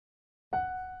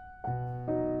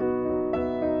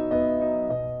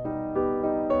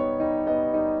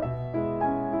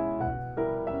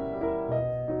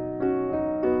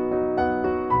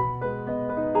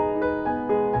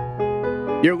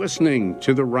You're listening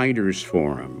to the Writers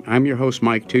Forum. I'm your host,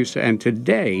 Mike Tusa, and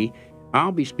today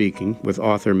I'll be speaking with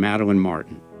author Madeline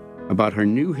Martin about her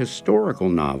new historical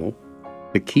novel,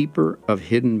 The Keeper of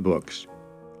Hidden Books.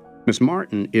 Ms.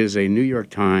 Martin is a New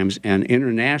York Times and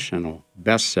international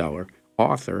bestseller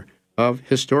author of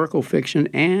historical fiction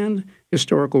and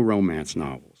historical romance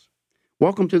novels.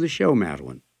 Welcome to the show,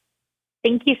 Madeline.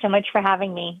 Thank you so much for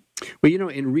having me. Well,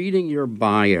 in reading your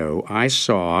bio, I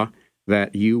saw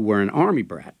that you were an Army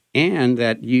brat and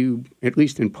that you, at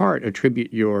least in part,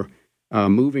 attribute your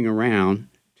moving around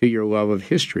to your love of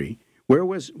history. Where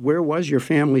was your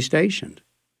family stationed?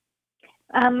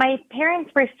 My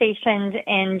parents were stationed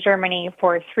in Germany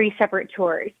for 3 separate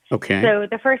tours. Okay. So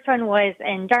the first one was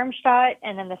in Darmstadt,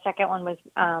 and then the second one was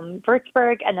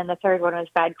Würzburg, and then the third one was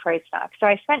Bad Kreuznach. So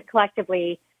I spent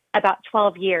collectively about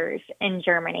 12 years in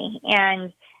Germany,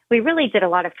 and we really did a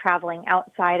lot of traveling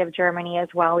outside of Germany as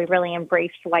well. We really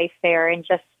embraced life there and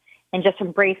just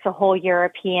embraced the whole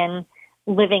European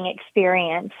living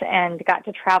experience and got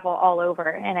to travel all over.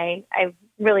 And I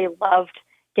really loved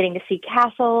getting to see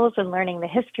castles and learning the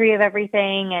history of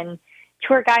everything. And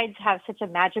tour guides have such a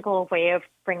magical way of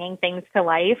bringing things to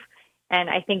life. And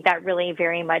I think that really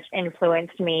very much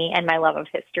influenced me and my love of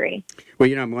history. Well,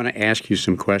 I'm going to ask you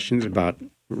some questions about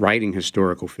writing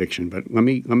historical fiction, but let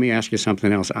me ask you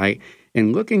something else.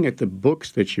 In looking at the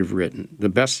books that you've written, the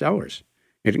bestsellers,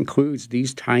 it includes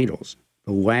these titles: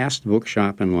 The Last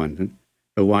Bookshop in London,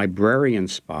 The Librarian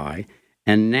Spy,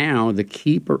 and now The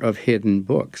Keeper of Hidden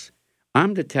Books.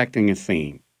 I'm detecting a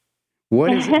theme.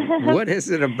 What is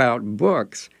it about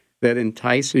books that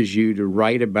entices you to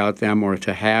write about them or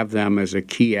to have them as a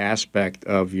key aspect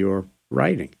of your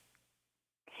writing?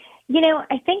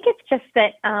 I think it's just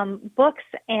that books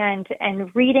and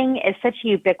reading is such a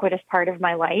ubiquitous part of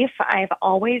my life. I've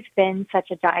always been such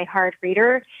a diehard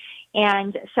reader.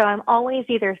 And so I'm always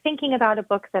either thinking about a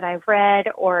book that I've read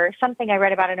or something I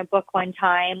read about in a book one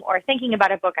time or thinking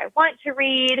about a book I want to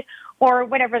read or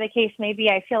whatever the case may be.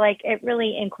 I feel like it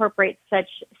really incorporates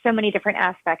so many different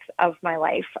aspects of my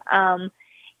life.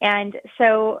 And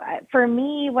so for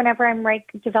me, whenever I'm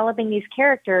developing these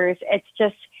characters, it's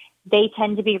just they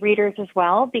tend to be readers as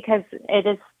well because it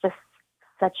is just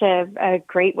such a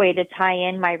great way to tie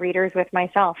in my readers with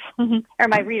myself or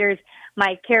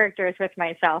my characters with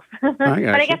myself. But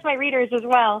I guess my readers as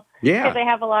well. Yeah. Because I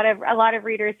have a lot of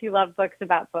readers who love books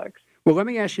about books. Well, let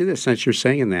me ask you this, since you're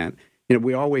saying that.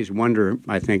 We always wonder,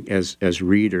 I think, as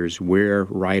readers, where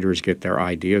writers get their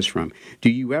ideas from. Do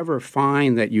you ever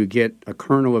find that you get a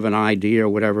kernel of an idea or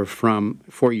whatever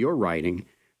for your writing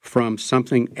from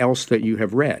something else that you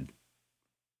have read?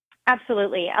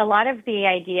 Absolutely. A lot of the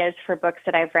ideas for books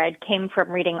that I've read came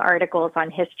from reading articles on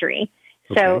history.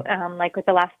 Okay. So, like with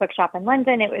The Last Bookshop in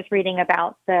London, it was reading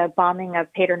about the bombing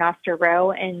of Paternoster Row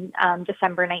in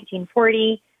December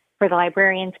 1940. For The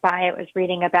Librarian Spy, it was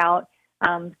reading about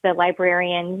the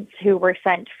librarians who were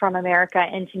sent from America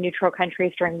into neutral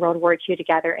countries during World War II to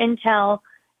gather intel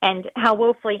and how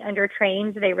woefully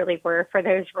undertrained they really were for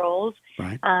those roles.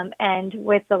 Right. And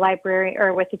with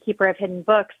The Keeper of Hidden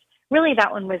Books, really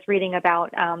that one was reading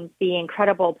about the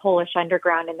incredible Polish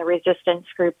underground and the resistance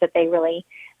group that they really,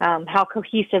 how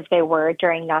cohesive they were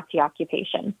during Nazi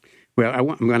occupation. Well,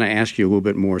 I'm going to ask you a little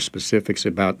bit more specifics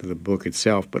about the book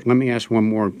itself, but let me ask one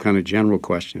more kind of general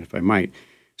question, if I might.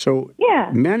 So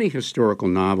many historical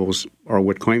novels, or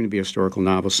what claim to be historical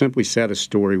novels, simply set a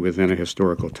story within a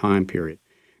historical time period.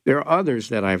 There are others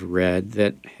that I've read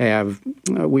that have,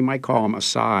 we might call them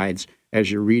asides,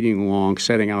 as you're reading along,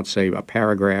 setting out, say, a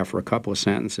paragraph or a couple of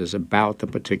sentences about the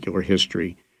particular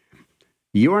history.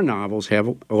 Your novels have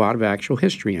a lot of actual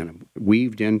history in them,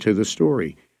 weaved into the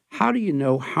story. How do you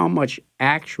know how much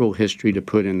actual history to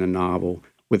put in the novel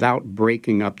without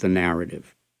breaking up the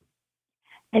narrative?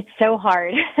 It's so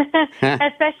hard,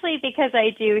 especially because I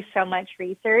do so much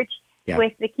research. Yeah.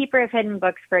 With The Keeper of Hidden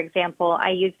Books, for example,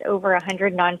 I used over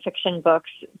 100 nonfiction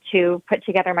books to put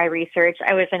together my research.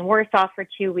 I was in Warsaw for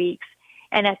 2 weeks.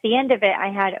 And at the end of it, I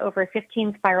had over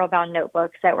 15 spiral-bound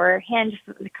notebooks that were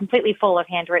completely full of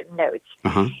handwritten notes.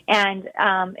 Uh-huh. And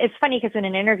it's funny because in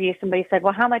an interview, somebody said,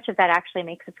 well, how much of that actually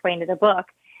makes its way into the book?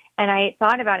 And I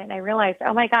thought about it and I realized,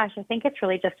 oh my gosh, I think it's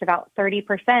really just about 30%.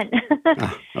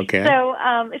 Okay.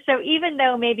 So even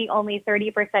though maybe only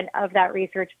 30% of that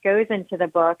research goes into the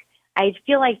book, I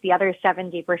feel like the other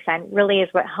 70% really is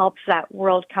what helps that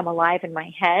world come alive in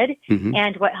my head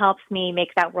and what helps me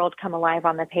make that world come alive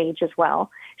on the page as well.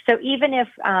 So even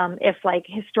if like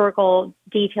historical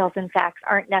details and facts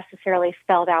aren't necessarily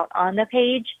spelled out on the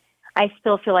page, I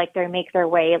still feel like they make their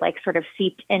way, like sort of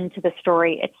seeped into the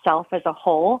story itself as a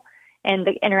whole. and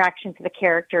the interactions of the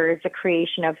characters, the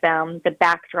creation of them, the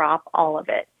backdrop, all of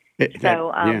it. But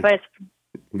it's,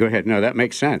 go ahead. No, that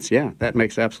makes sense. Yeah, that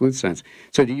makes absolute sense.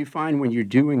 So do you find when you're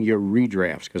doing your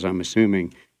redrafts, because I'm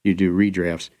assuming you do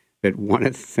redrafts, that one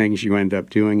of the things you end up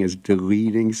doing is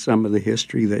deleting some of the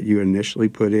history that you initially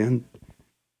put in?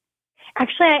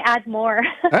 Actually, I add more.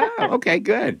 Oh, okay,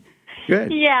 good.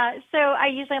 Good. Yeah, so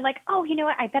I'm like, oh, you know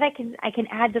what? I bet I can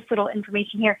add this little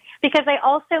information here, because I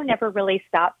also never really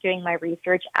stop doing my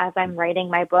research as I'm writing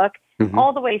my book,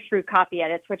 all the way through copy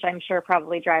edits, which I'm sure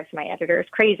probably drives my editors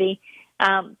crazy.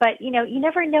 But you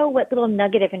never know what little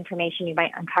nugget of information you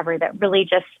might uncover that really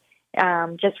just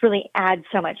really adds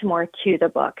so much more to the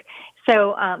book.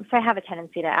 So I have a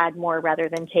tendency to add more rather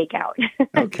than take out.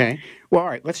 Okay. Well, all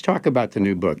right. Let's talk about the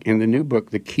new book. In the new book,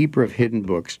 The Keeper of Hidden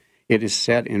Books, it is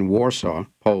set in Warsaw,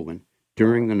 Poland,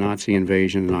 during the Nazi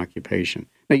invasion and occupation.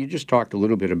 Now, you just talked a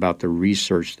little bit about the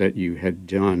research that you had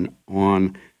done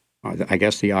on, I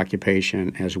guess, the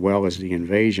occupation as well as the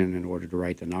invasion in order to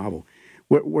write the novel.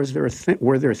 Were there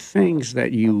things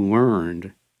that you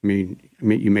learned? I mean,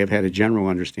 you may have had a general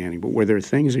understanding, but were there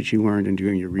things that you learned in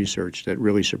doing your research that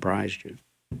really surprised you?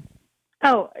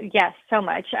 Oh, yes, so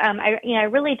much. I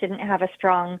really didn't have a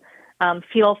strong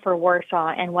feel for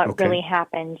Warsaw and what really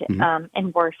happened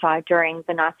in Warsaw during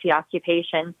the Nazi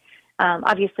occupation.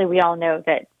 Obviously, we all know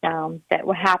that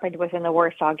what happened within the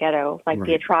Warsaw Ghetto, like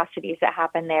the atrocities that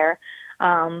happened there,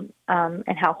 and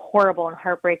how horrible and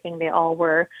heartbreaking they all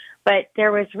were. But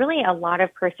there was really a lot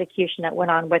of persecution that went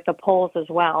on with the Poles as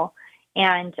well,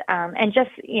 and just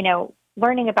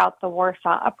learning about the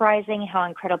Warsaw Uprising, how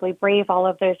incredibly brave all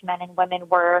of those men and women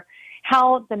were,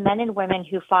 how the men and women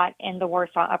who fought in the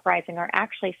Warsaw Uprising are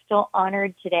actually still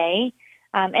honored today.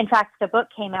 In fact, the book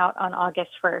came out on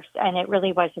August 1st, and it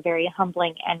really was a very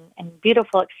humbling and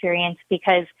beautiful experience,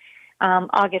 because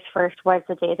August 1st was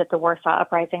the day that the Warsaw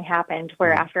Uprising happened,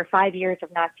 where after 5 years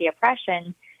of Nazi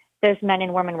oppression, those men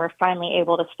and women were finally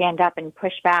able to stand up and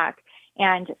push back.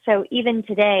 And so even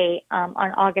today, on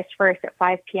August 1st at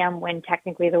 5 p.m., when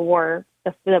technically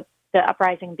the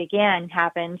uprising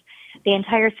happened, the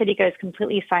entire city goes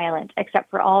completely silent,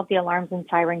 except for all of the alarms and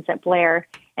sirens that blare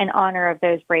in honor of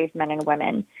those brave men and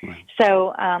women. Right.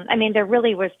 So, there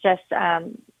really was just,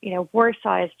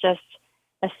 Warsaw is just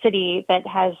a city that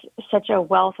has such a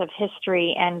wealth of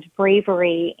history and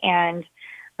bravery and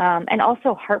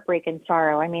also heartbreak and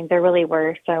sorrow. I mean, there really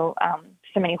were so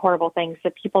many horrible things,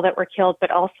 the people that were killed,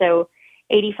 but also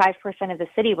 85% of the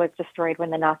city was destroyed when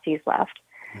the Nazis left.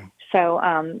 Yeah. So,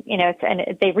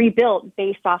 and they rebuilt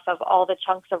based off of all the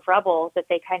chunks of rubble that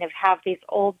they kind of have these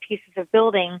old pieces of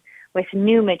building with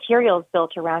new materials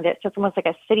built around it. So it's almost like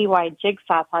a citywide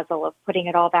jigsaw puzzle of putting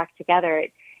it all back together.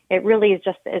 It really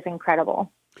is incredible.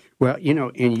 Well,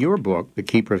 in your book, The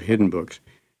Keeper of Hidden Books,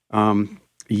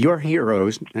 your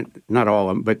heroes, not all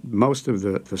of them, but most of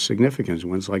the significant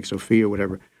ones, like Sophia,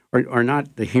 whatever, are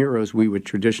not the heroes we would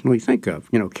traditionally think of,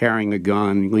 carrying a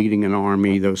gun, leading an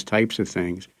army, those types of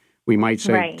things. We might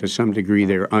say to some degree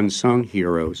they're unsung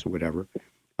heroes or whatever.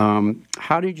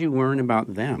 How did you learn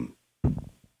about them?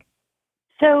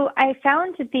 So I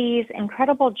found these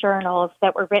incredible journals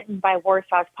that were written by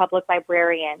Warsaw's public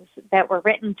librarians that were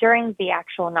written during the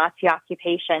actual Nazi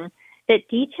occupation that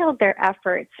detailed their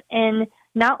efforts in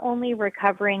not only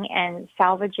recovering and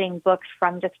salvaging books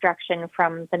from destruction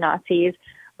from the Nazis,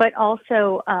 but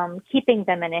also keeping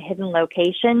them in a hidden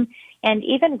location and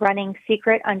even running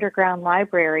secret underground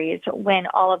libraries when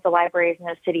all of the libraries in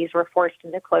the cities were forced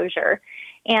into closure.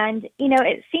 And,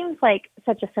 it seems like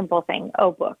such a simple thing,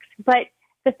 books. But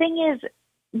the thing is,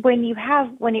 when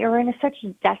you're in such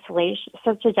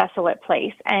a desolate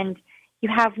place and you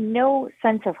have no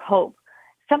sense of hope,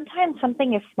 sometimes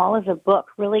something as small as a book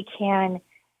really can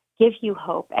give you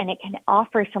hope, and it can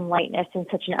offer some lightness in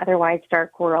such an otherwise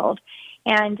dark world.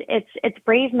 And it's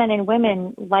brave men and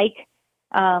women like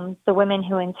the women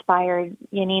who inspired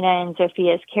Janina and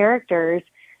Zophia's characters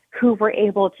who were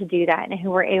able to do that and who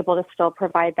were able to still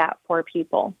provide that for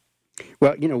people.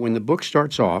 Well, when the book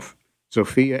starts off,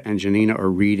 Sophia and Janina are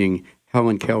reading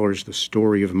Helen Keller's The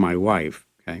Story of My Life,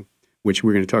 okay, which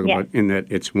we're going to talk about in that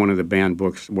it's one of the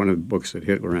books that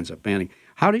Hitler ends up banning.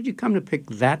 How did you come to pick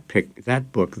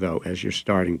that book, though, as your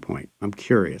starting point? I'm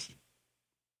curious.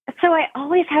 So I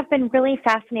always have been really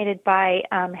fascinated by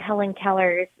Helen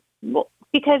Keller's,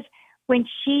 because when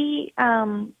she,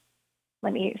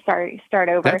 let me start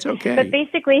over. That's okay. But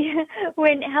basically,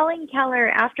 when Helen Keller,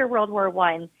 after World War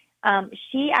I,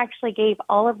 she actually gave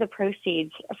all of the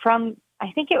proceeds from,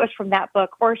 I think it was from that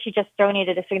book, or she just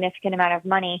donated a significant amount of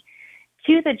money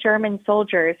to the German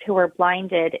soldiers who were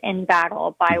blinded in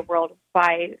battle by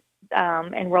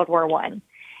in World War I.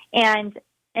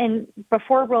 And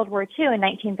before World War II in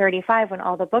 1935, when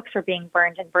all the books were being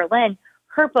burned in Berlin,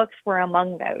 her books were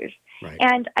among those. Right.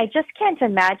 And I just can't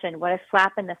imagine what a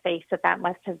slap in the face that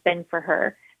must have been for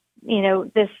her. You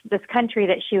know, this country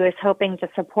that she was hoping to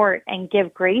support and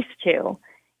give grace to.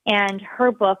 And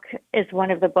her book is one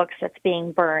of the books that's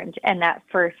being burned in that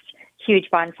first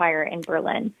huge bonfire in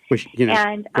Berlin. Which, go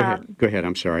ahead.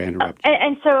 I'm sorry, I interrupted.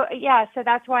 And so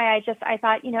that's why I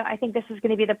thought, I think this is going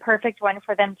to be the perfect one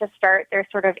for them to start their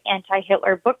sort of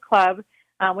anti-Hitler book club,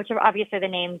 which obviously the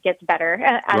name gets better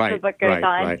as the book goes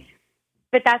on. Right.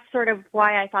 But that's sort of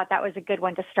why I thought that was a good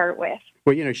one to start with.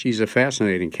 Well, she's a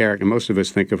fascinating character. Most of us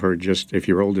think of her just, if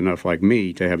you're old enough like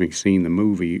me, to having seen the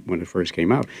movie when it first came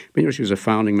out. But, she was a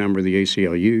founding member of the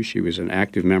ACLU. She was an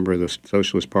active member of the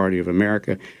Socialist Party of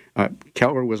America.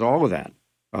 Keller was all of that.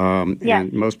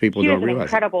 And most people don't realize it. She was an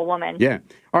incredible woman. Yeah.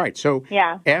 All right. So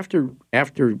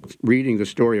after reading The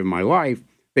Story of My Life,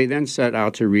 they then set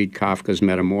out to read Kafka's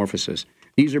Metamorphosis.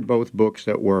 These are both books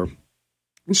that were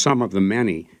some of the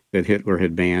many that Hitler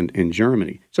had banned in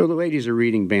Germany. So the ladies are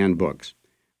reading banned books.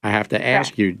 I have to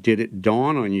ask you, did it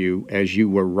dawn on you as you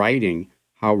were writing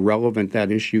how relevant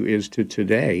that issue is to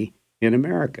today in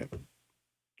America?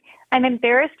 I'm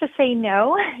embarrassed to say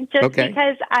no, just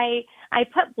because I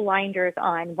put blinders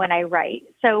on when I write.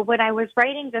 So when I was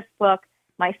writing this book,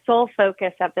 my sole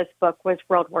focus of this book was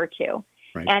World War II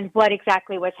and what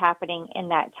exactly was happening in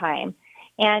that time.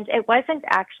 And it wasn't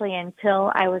actually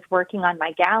until I was working on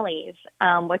my galleys,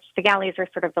 which the galleys are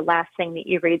sort of the last thing that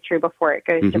you read through before it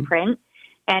goes to print.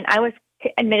 And I was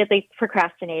admittedly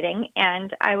procrastinating,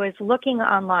 and I was looking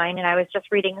online, and I was just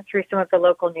reading through some of the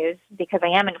local news because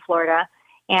I am in Florida,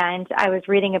 and I was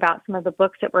reading about some of the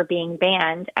books that were being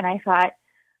banned, and I thought,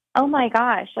 oh my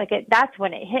gosh, that's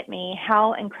when it hit me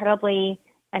how incredibly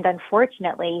and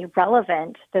unfortunately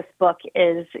relevant this book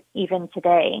is even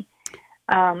today.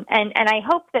 And I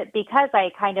hope that because I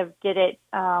kind of did it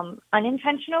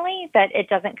unintentionally, that it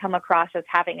doesn't come across as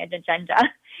having an agenda,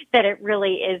 that it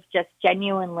really is just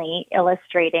genuinely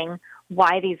illustrating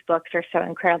why these books are so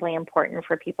incredibly important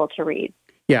for people to read.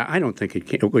 Yeah, I don't think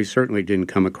it certainly didn't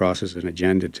come across as an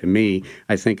agenda to me.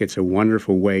 I think it's a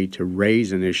wonderful way to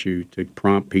raise an issue to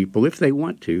prompt people, if they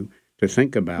want to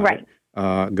think about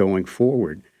it going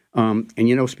forward.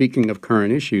 And, speaking of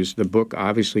current issues, the book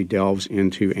obviously delves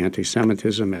into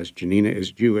anti-Semitism, as Janina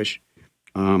is Jewish.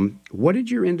 What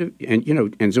did and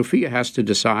Zofia has to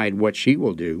decide what she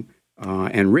will do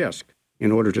and risk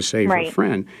in order to save her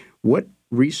friend. What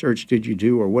research did you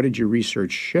do, or what did your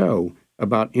research show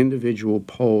about individual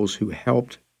Poles who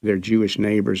helped their Jewish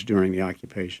neighbors during the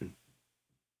occupation?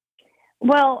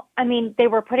 Well, I mean, they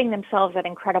were putting themselves at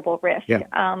incredible risk. Yeah.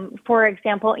 For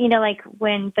example, like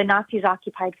when the Nazis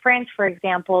occupied France, for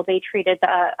example, they treated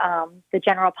the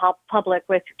general public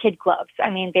with kid gloves.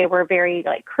 I mean, they were very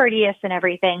courteous and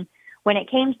everything. When it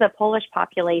came to the Polish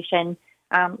population,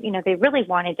 they really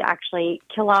wanted to actually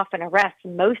kill off and arrest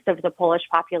most of the Polish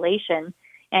population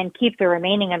and keep the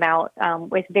remaining amount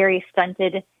with very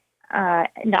stunted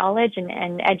knowledge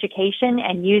and education,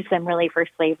 and use them really for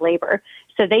slave labor.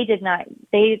 So they did not,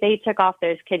 they took off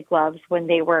those kid gloves when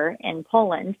they were in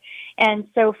Poland. And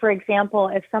so, for example,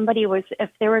 if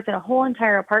there was a whole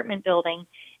entire apartment building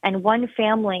and one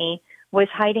family was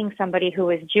hiding somebody who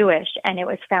was Jewish and it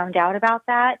was found out about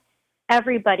that,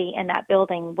 everybody in that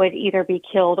building would either be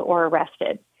killed or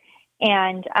arrested.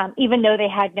 And even though they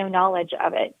had no knowledge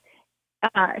of it.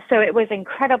 So it was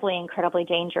incredibly, incredibly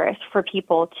dangerous for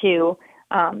people to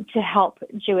help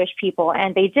Jewish people.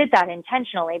 And they did that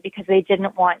intentionally because they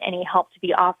didn't want any help to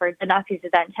be offered. The Nazis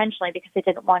did that intentionally because they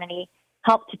didn't want any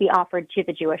help to be offered to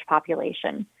the Jewish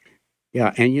population.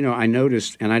 Yeah, and I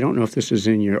noticed, and I don't know if this is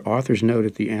in your author's note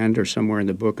at the end or somewhere in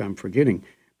the book, I'm forgetting,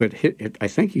 but I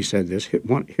think you said this,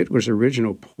 Hitler's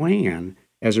original plan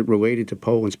as it related to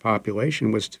Poland's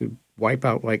population was to wipe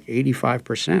out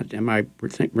 85%. Am I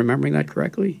remembering that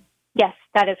correctly? Yes,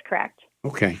 that is correct.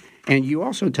 Okay. And you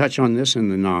also touch on this in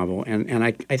the novel, and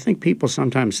I think people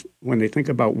sometimes, when they think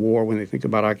about war, when they think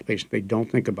about occupation, they don't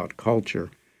think about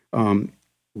culture.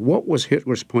 What was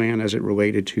Hitler's plan as it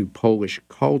related to Polish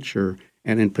culture,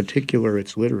 and in particular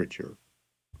its literature?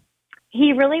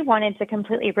 He really wanted to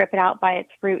completely rip it out by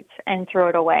its roots and throw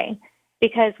it away.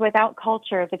 Because without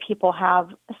culture, the people have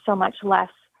so much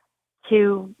less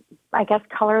to, I guess,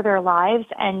 color their lives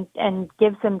and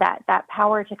gives them that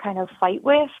power to kind of fight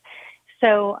with.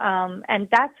 So, and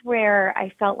that's where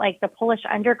I felt like the Polish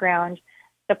underground,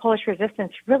 the Polish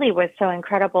resistance really was so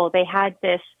incredible. They had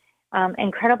this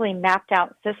incredibly mapped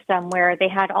out system where they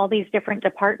had all these different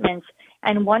departments.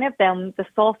 And one of them, the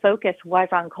sole focus was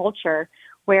on culture,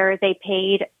 where they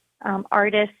paid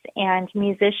artists and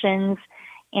musicians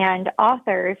and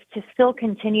authors to still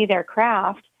continue their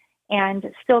craft and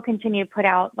still continue to put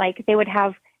out, like they would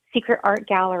have secret art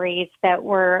galleries that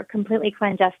were completely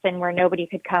clandestine where nobody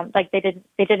could come. Like they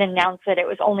didn't announce it. It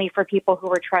was only for people who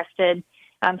were trusted.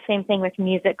 Same thing with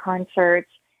music concerts.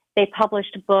 They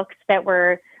published books that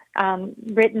were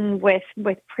written with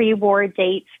pre-war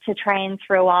dates to try and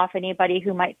throw off anybody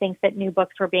who might think that new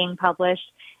books were being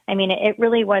published. I mean, it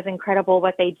really was incredible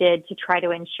what they did to try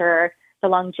to ensure the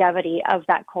longevity of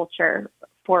that culture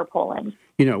for Poland.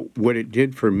 You know, what it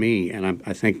did for me, and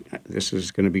I think this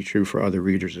is going to be true for other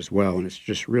readers as well, and it's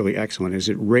just really excellent, is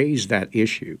it raised that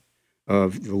issue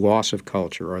of the loss of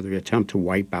culture or the attempt to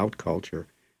wipe out culture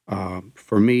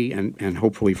for me and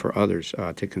hopefully for others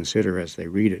to consider as they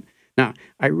read it. Now,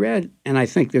 I read, and I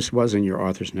think this was in your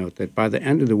author's note, that by the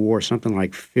end of the war, something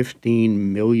like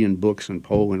 15 million books in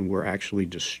Poland were actually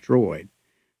destroyed.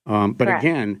 But Correct.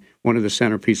 Again, one of the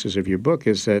centerpieces of your book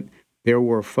is that there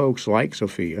were folks like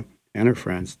Sophia and her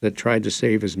friends that tried to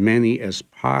save as many as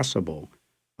possible.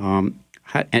 And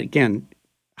again,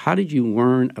 how did you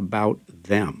learn about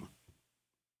them?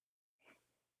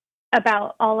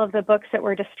 About all of the books that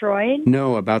were destroyed?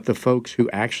 No, about the folks who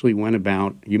actually went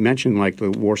about, you mentioned like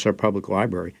the Warsaw Public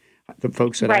Library, the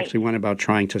folks that Right. actually went about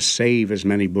trying to save as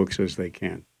many books as they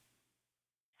can.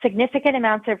 Significant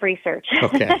amounts of research.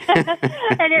 Okay.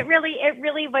 And it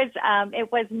really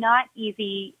was not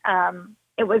easy.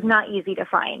 It was not easy to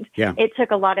find. Yeah. It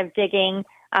took a lot of digging.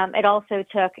 It also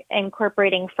took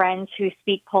incorporating friends who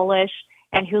speak Polish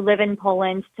and who live in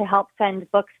Poland to help send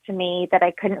books to me that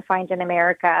I couldn't find in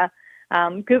America.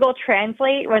 Google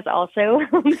Translate was also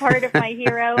part of my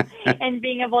hero, and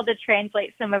being able to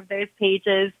translate some of those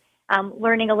pages,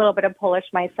 learning a little bit of Polish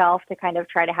myself to kind of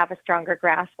try to have a stronger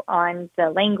grasp on the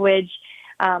language.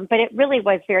 But it really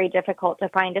was very difficult to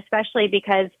find, especially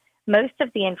because most of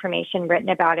the information written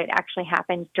about it actually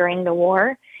happened during the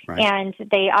war. Right. And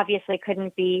they obviously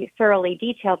couldn't be thoroughly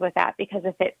detailed with that because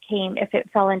if it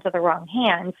fell into the wrong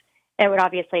hands, it would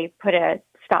obviously put a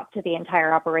stop to the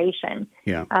entire operation.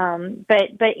 Yeah.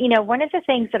 But you know, one of the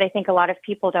things that I think a lot of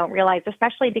people don't realize,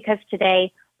 especially because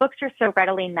today books are so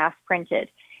readily mass printed,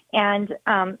 and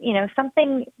you know,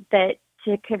 something that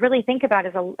to really think about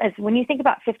is when you think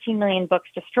about 15 million books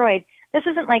destroyed, this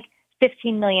isn't like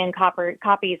 15 million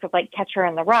copies of like Catcher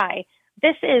in the Rye.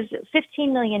 This is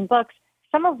 15 million books,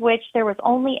 some of which there was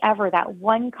only ever that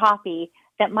one copy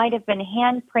that might have been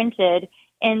hand printed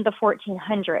in the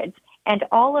 1400s. And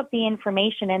all of the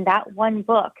information in that one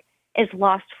book is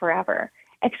lost forever,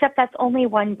 except that's only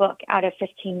one book out of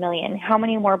 15 million. How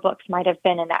many more books might have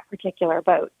been in that particular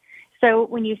boat? So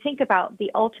when you think about the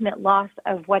ultimate loss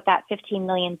of what that 15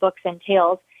 million books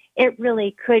entails, it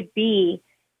really could be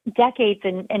decades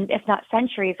and if not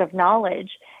centuries of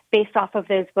knowledge based off of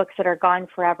those books that are gone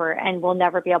forever and will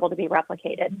never be able to be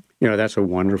replicated. You know, that's a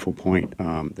wonderful point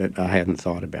that I hadn't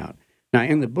thought about. Now,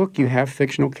 in the book, you have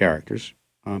fictional characters,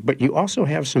 but you also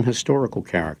have some historical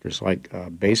characters like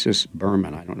Basis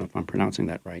Berman, I don't know if I'm pronouncing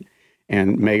that right,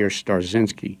 and Mayor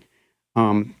Starzinski.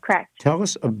 Correct. Tell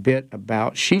us a bit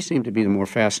about, she seemed to be the more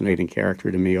fascinating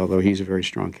character to me, although he's a very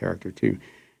strong character too.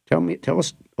 Tell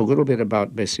us a little bit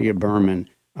about Basia Berman,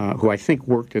 who I think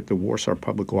worked at the Warsaw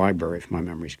Public Library, if my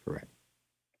memory's correct.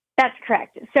 That's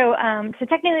correct. So,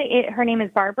 technically, her name is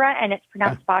Barbara, and it's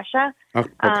pronounced Basha. Oh,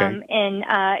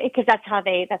 okay. Because that's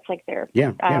like their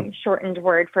shortened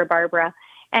word for Barbara.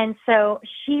 And so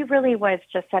she really was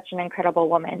just such an incredible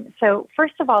woman. So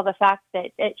first of all, the fact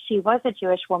that she was a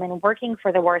Jewish woman working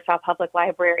for the Warsaw Public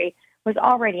Library was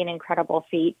already an incredible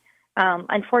feat.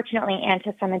 Unfortunately,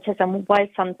 anti-Semitism was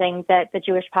something that the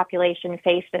Jewish population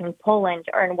faced in Poland,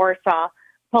 or in Warsaw,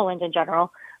 Poland in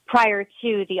general, prior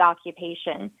to the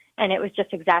occupation. And it was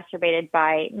just exacerbated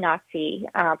by Nazi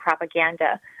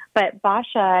propaganda. But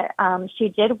Basha, she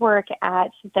did work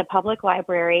at the public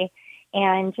library.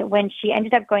 And when she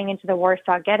ended up going into the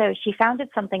Warsaw Ghetto, she founded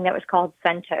something that was called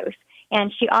Centos.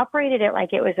 And she operated it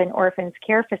like it was an orphan's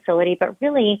care facility, but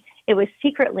really it was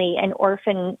secretly an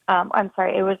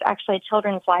it was actually a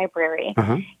children's library.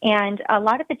 Uh-huh. And a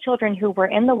lot of the children who were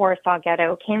in the Warsaw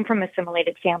Ghetto came from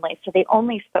assimilated families, so they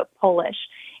only spoke Polish.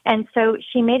 And so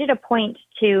she made it a point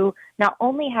to not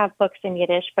only have books in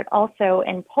Yiddish, but also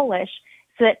in Polish,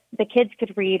 so that the kids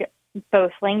could read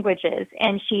both languages.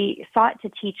 And she sought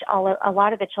to teach a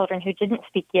lot of the children who didn't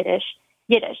speak Yiddish.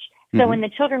 So Mm-hmm. when the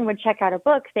children would check out a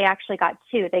book, they actually got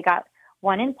two. They got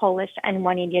one in Polish and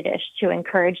one in Yiddish to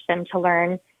encourage them to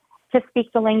learn to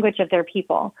speak the language of their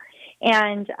people.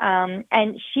 And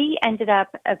she ended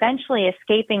up eventually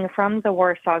escaping from the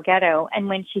Warsaw Ghetto. And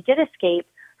when she did escape,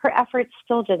 her efforts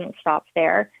still didn't stop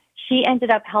there. She ended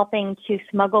up helping to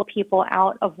smuggle people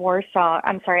out of the Warsaw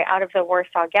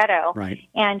ghetto, right,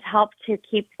 and helped to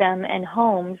keep them in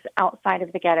homes outside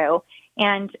of the ghetto.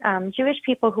 And Jewish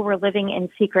people who were living in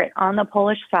secret on the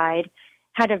Polish side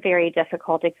had a very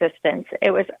difficult existence.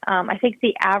 It was, I think,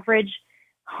 the average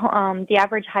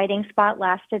hiding spot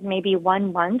lasted maybe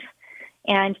 1 month,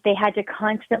 and they had to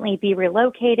constantly be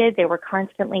relocated. They were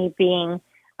constantly being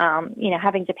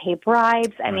having to pay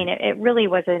bribes. I mean, it really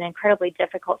was an incredibly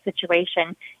difficult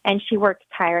situation, and she worked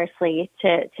tirelessly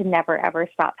to never, ever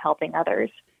stop helping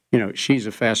others. She's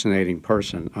a fascinating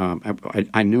person.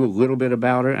 I knew a little bit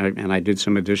about her, and I did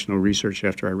some additional research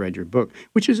after I read your book,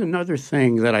 which is another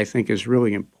thing that I think is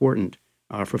really important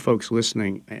for folks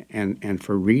listening and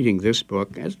for reading this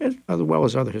book, as well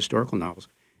as other historical novels.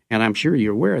 And I'm sure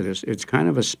you're aware of this. It's kind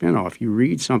of a spinoff. You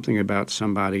read something about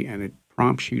somebody, and it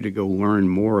prompts you to go learn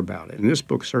more about it. And this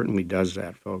book certainly does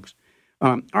that, folks.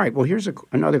 All right, well, here's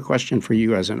another question for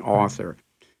you as an author.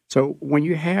 So when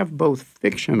you have both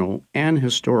fictional and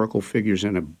historical figures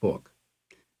in a book,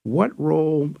 what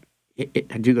role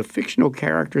do the fictional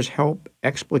characters help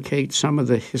explicate some of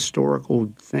the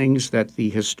historical things that the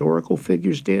historical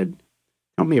figures did?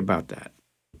 Tell me about that.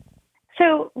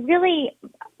 So really,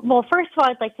 well, first of all,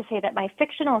 I'd like to say that my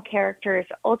fictional characters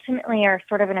ultimately are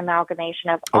sort of an amalgamation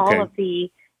of all of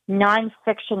the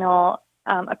non-fictional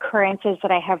occurrences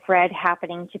that I have read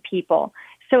happening to people.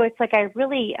 So it's like I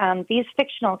really, these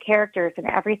fictional characters and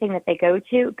everything that they go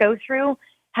through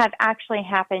have actually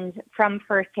happened from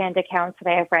firsthand accounts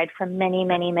that I have read from many,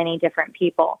 many, many different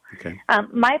people. Okay.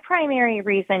 My primary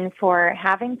reason for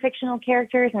having fictional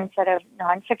characters instead of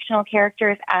non-fictional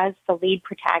characters as the lead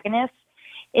protagonists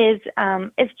is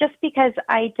just because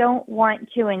I don't want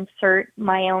to insert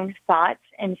my own thoughts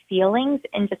and feelings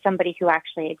into somebody who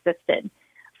actually existed.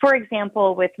 For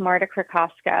example, with Marta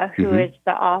Krakowska, who is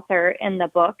the author in the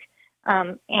book,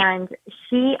 and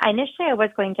initially I was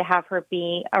going to have her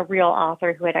be a real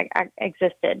author who had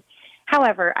existed.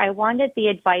 However, I wanted the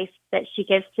advice that she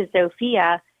gives to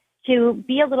Zofia to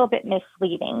be a little bit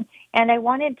misleading. And I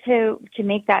wanted to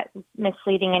make that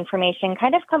misleading information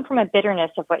kind of come from a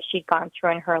bitterness of what she'd gone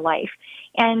through in her life.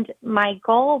 And my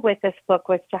goal with this book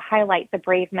was to highlight the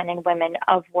brave men and women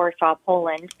of Warsaw,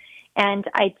 Poland. And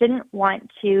I didn't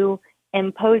want to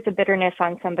impose a bitterness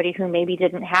on somebody who maybe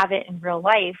didn't have it in real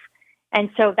life. And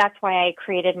so that's why I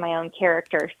created my own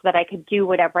character, so that I could do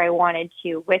whatever I wanted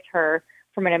to with her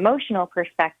from an emotional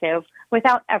perspective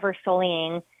without ever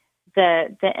sullying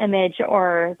the image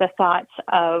or the thoughts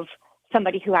of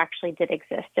somebody who actually did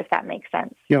exist, if that makes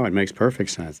sense. Yeah, it makes perfect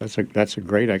sense. That's a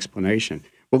great explanation.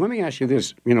 Well, let me ask you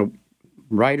this.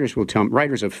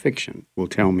 Writers of fiction will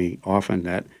tell me often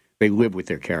that they live with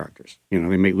their characters. They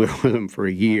may live with them for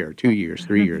a year, 2 years,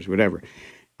 3 years, whatever.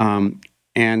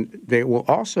 And they will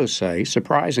also say,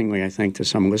 surprisingly, I think, to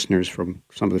some listeners from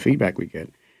some of the feedback we get,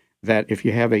 that if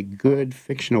you have a good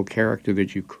fictional character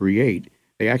that you create,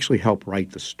 they actually help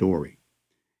write the story.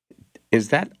 Is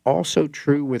that also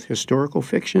true with historical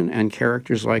fiction and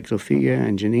characters like Sophia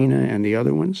and Janina and the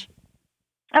other ones?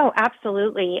 Oh,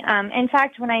 absolutely. In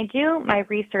fact, when I do my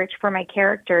research for my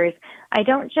characters, I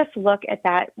don't just look at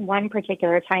that one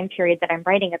particular time period that I'm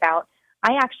writing about.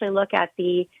 I actually look at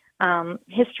the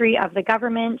history of the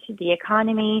government, the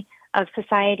economy, of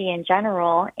society in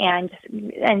general, and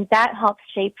that helps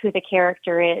shape who the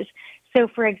character is. So,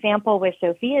 for example, with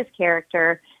Sophia's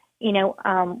character,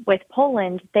 with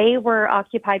Poland, they were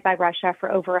occupied by Russia for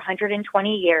over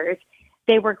 120 years.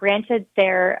 They were granted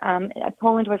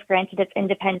Poland was granted its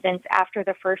independence after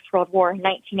the First World War in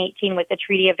 1918 with the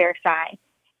Treaty of Versailles.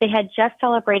 They had just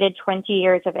celebrated 20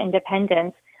 years of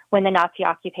independence when the Nazi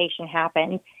occupation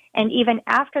happened. And even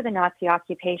after the Nazi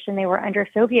occupation, they were under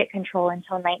Soviet control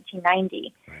until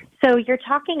 1990. Right. So you're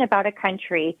talking about a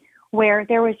country where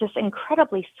there was this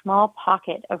incredibly small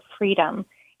pocket of freedom,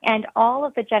 and all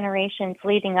of the generations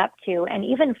leading up to and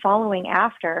even following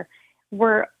after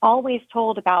were always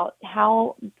told about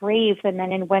how brave the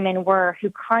men and women were who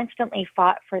constantly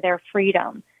fought for their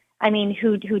freedom. I mean,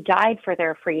 who died for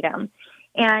their freedom.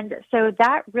 And so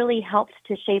that really helped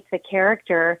to shape the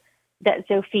character that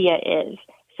Sophia is.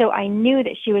 So I knew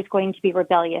that she was going to be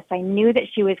rebellious. I knew that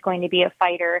she was going to be a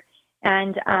fighter,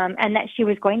 and that she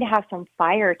was going to have some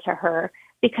fire to her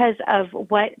because of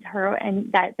what her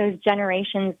and that those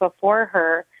generations before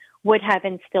her would have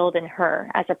instilled in her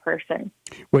as a person.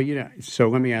 Well, so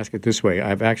let me ask it this way.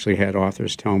 I've actually had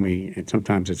authors tell me, and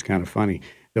sometimes it's kind of funny,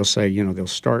 they'll say, they'll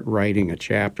start writing a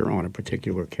chapter on a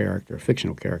particular character, a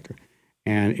fictional character,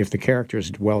 and if the character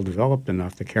is well developed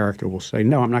enough, the character will say,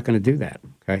 no, I'm not going to do that,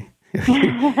 okay?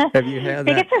 Have you had that?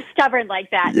 They get so stubborn like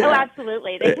that. Yeah. Oh,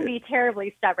 absolutely. They can be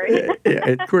terribly stubborn.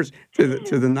 Of course, to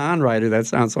the non-writer, that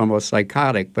sounds almost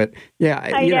psychotic. But yeah,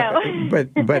 I know.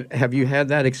 But have you had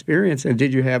that experience, and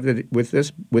did you have it with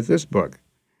this book?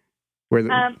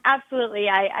 Absolutely.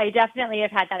 I definitely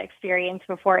have had that experience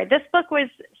before. This book was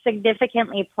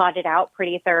significantly plotted out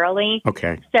pretty thoroughly.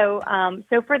 Okay. So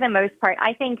for the most part,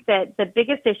 I think that the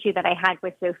biggest issue that I had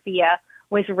with Sophia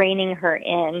was reining her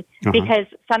in, because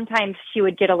sometimes she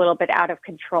would get a little bit out of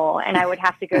control, and I would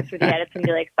have to go through the edits and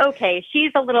be like, okay,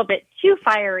 she's a little bit too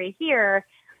fiery here.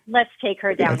 Let's take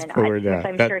her down a notch, which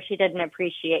I'm sure she didn't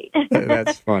appreciate.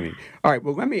 That's funny. All right,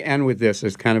 well, let me end with this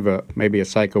as kind of maybe a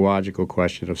psychological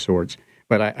question of sorts,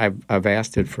 but I've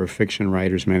asked it for fiction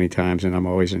writers many times, and I'm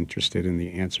always interested in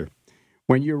the answer.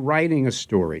 When you're writing a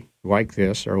story like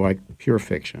this or like pure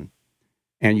fiction,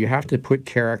 and you have to put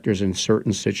characters in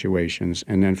certain situations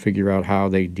and then figure out how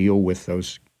they deal with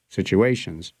those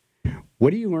situations, what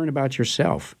do you learn about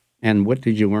yourself? And what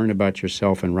did you learn about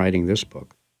yourself in writing this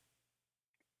book?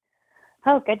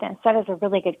 Oh, goodness, that is a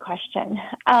really good question.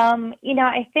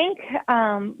 I think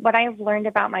what I've learned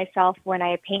about myself when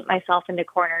I paint myself into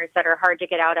corners that are hard to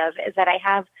get out of is that I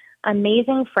have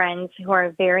amazing friends who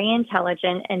are very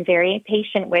intelligent and very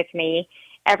patient with me.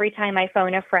 Every time I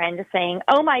phone a friend saying,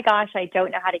 oh my gosh, I don't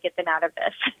know how to get them out of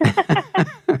this.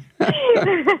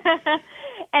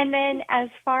 And then as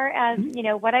far as,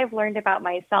 what I've learned about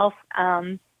myself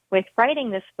with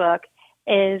writing this book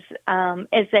is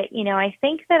that, I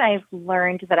think that I've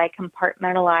learned that I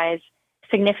compartmentalize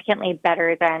significantly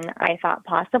better than I thought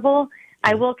possible.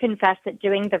 I will confess that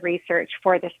doing the research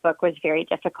for this book was very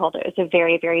difficult. It was a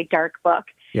very, very dark book.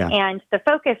 Yeah. And the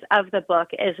focus of the book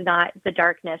is not the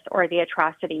darkness or the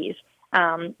atrocities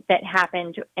that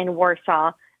happened in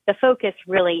Warsaw. The focus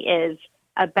really is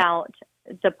about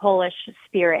the Polish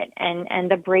spirit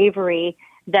and the bravery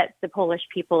that the Polish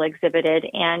people exhibited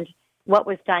and what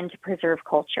was done to preserve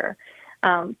culture.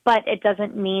 But it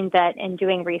doesn't mean that in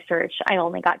doing research, I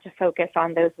only got to focus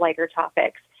on those lighter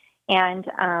topics. And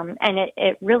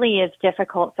it really is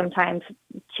difficult sometimes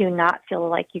to not feel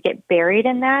like you get buried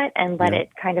in that and let it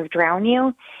kind of drown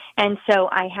you. And so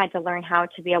I had to learn how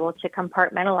to be able to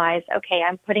compartmentalize, okay,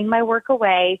 I'm putting my work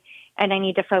away and I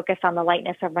need to focus on the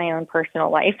lightness of my own personal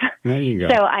life. There you go.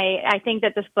 So I think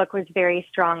that this book was very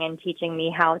strong in teaching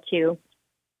me how to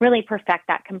really perfect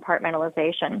that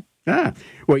compartmentalization.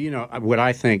 Well, what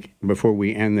I think before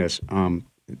we end this,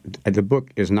 the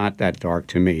book is not that dark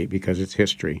to me because it's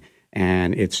history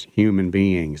and it's human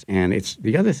beings. And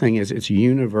the other thing is it's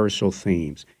universal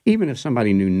themes. Even if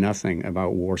somebody knew nothing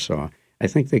about Warsaw, I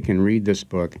think they can read this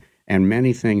book and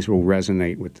many things will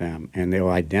resonate with them and they'll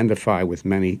identify with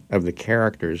many of the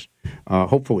characters,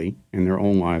 hopefully in their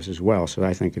own lives as well. So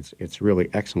I think it's really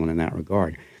excellent in that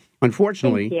regard.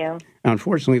 Unfortunately,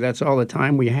 that's all the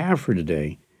time we have for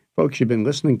today. Folks, you've been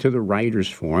listening to the Writers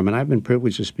Forum, and I've been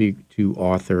privileged to speak to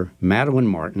author Madeline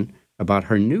Martin about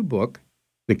her new book,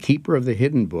 The Keeper of the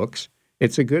Hidden Books.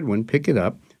 It's a good one. Pick it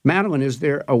up. Madeline, is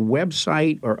there a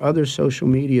website or other social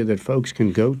media that folks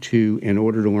can go to in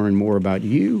order to learn more about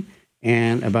you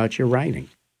and about your writing?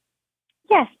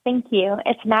 Yes, thank you.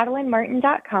 It's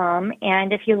MadelineMartin.com,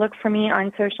 and if you look for me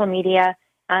on social media,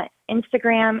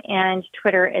 Instagram and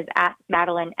Twitter is at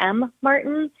Madeline M.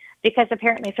 Martin, because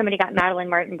apparently somebody got Madeline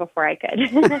Martin before I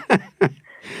could.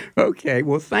 Okay.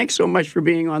 Well, thanks so much for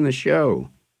being on the show.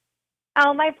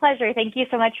 Oh, my pleasure. Thank you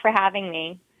so much for having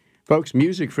me. Folks,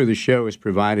 music for the show is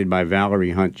provided by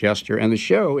Valerie Hunt Jester, and the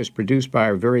show is produced by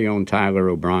our very own Tyler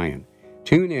O'Brien.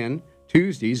 Tune in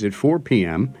Tuesdays at 4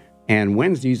 p.m. and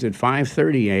Wednesdays at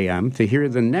 5:30 a.m. to hear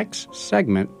the next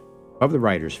segment of the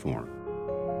Writers Forum.